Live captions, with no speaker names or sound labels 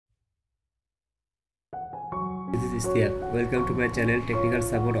This is Istiyaq. Welcome to my channel Technical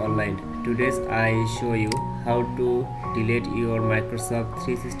Support Online. Today I show you how to delete your Microsoft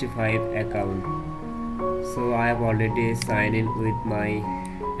 365 account. So I have already signed in with my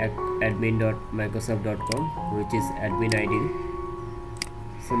admin.microsoft.com, which is admin ID.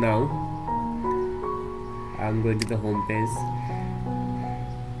 So now I'm going to the home page.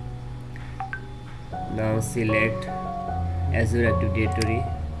 Now select Azure Active Directory.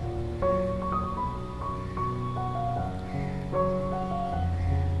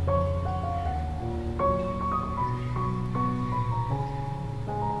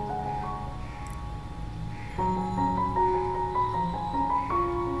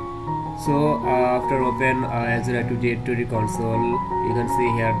 So after open Azure Active Directory console, you can see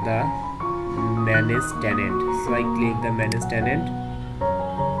here the manage tenant. So I click the manage tenant.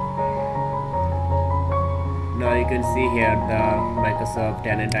 Now you can see here the Microsoft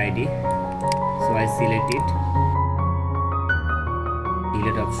tenant ID. So I select it,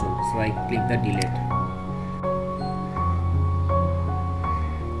 delete option. So I click the delete.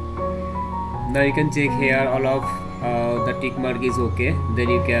 Now you can check here all of the tick mark is okay, then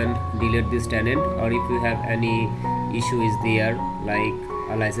you can delete this tenant. Or if you have any issue is there, like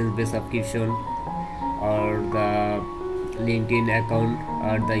a license based subscription or the LinkedIn account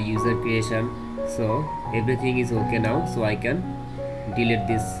or the user creation, so everything is okay now. So I can delete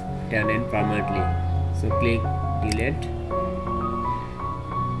this tenant permanently. So click delete.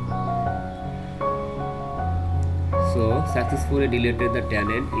 So successfully deleted the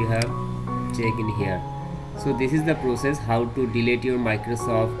tenant. You have check in here. So this is the process how to delete your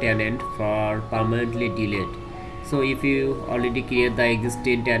Microsoft tenant for permanently delete. So if you already create the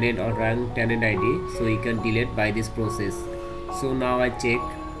existing tenant or wrong tenant ID, so you can delete by this process. So now I check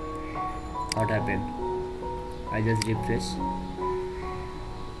what happened. I just refresh.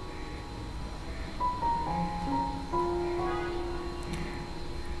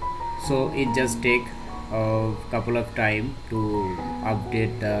 So it just take a couple of time to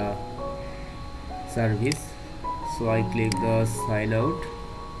update the service. So I click the sign out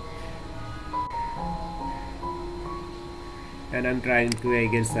and I'm trying to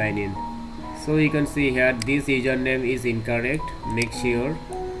again sign in. So you can see here this username is incorrect. Make sure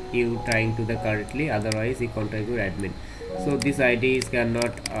you trying to the correctly, otherwise you contact your admin. So this ID is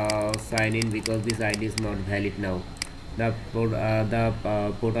cannot sign in because this ID is not valid now. The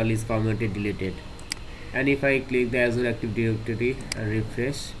portal is permanently deleted. And if I click the Azure Active Directory and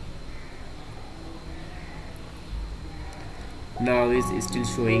refresh, now is still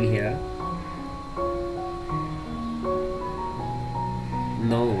showing here.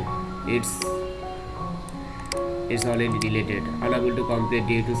 No, it's already deleted. Unable to complete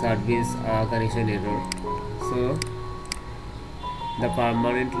due to service connection error. So the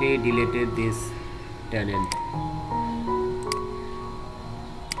permanently deleted this tenant.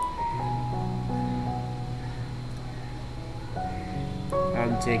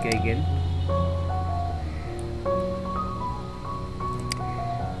 I'm check again.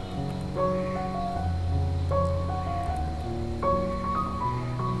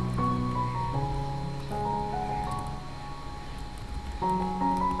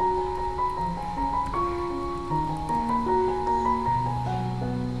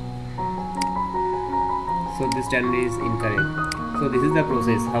 So this tenant is incorrect. So this is the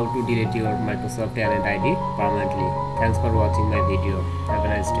process how to delete your Microsoft tenant ID permanently. Thanks for watching my video. Have a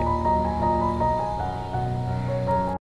nice day.